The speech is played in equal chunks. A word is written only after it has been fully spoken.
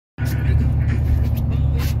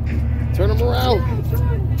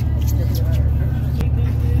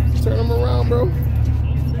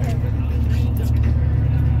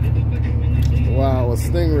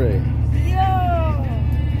stingray. Yo!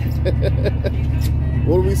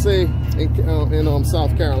 What do we say in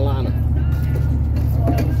South Carolina?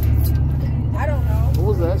 I don't know.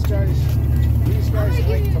 What was that? These guys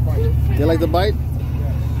like to bite. They like to bite?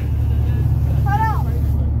 Hold on.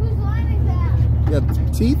 Whose line is that?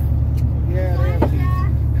 Yeah, teeth? Yeah, they have teeth.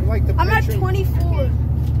 I like to I'm at pinch 'em. 24.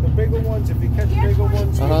 The bigger ones, if you catch the bigger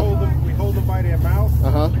ones, we hold them by their mouth.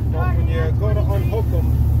 But when you go to unhook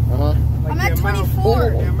them, like I'm at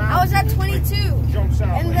 24. I was at 22. Jumps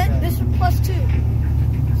out. And like then that. this was plus 2.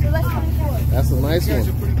 So that's 24. That's a nice These guys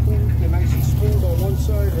are one. pretty cool. They're nice and smooth on one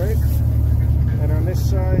side, right? And on this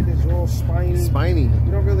side is all spiny. Spiny.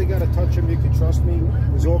 You don't really gotta touch them. You can trust me.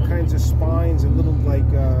 There's all kinds of spines and little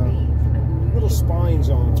little spines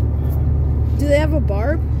on them. Do they have a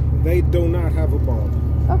barb? They do not have a barb.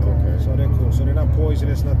 Okay. So they're cool. So they're not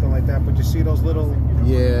poisonous, nothing like that. But you see those little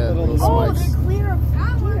Little Oh, spikes. they're clear of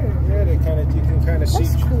here. yeah, they you can kind of see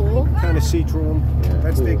That's cool. kind of see through them. Yeah,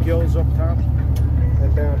 That's cool. their gills up top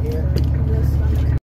and down here.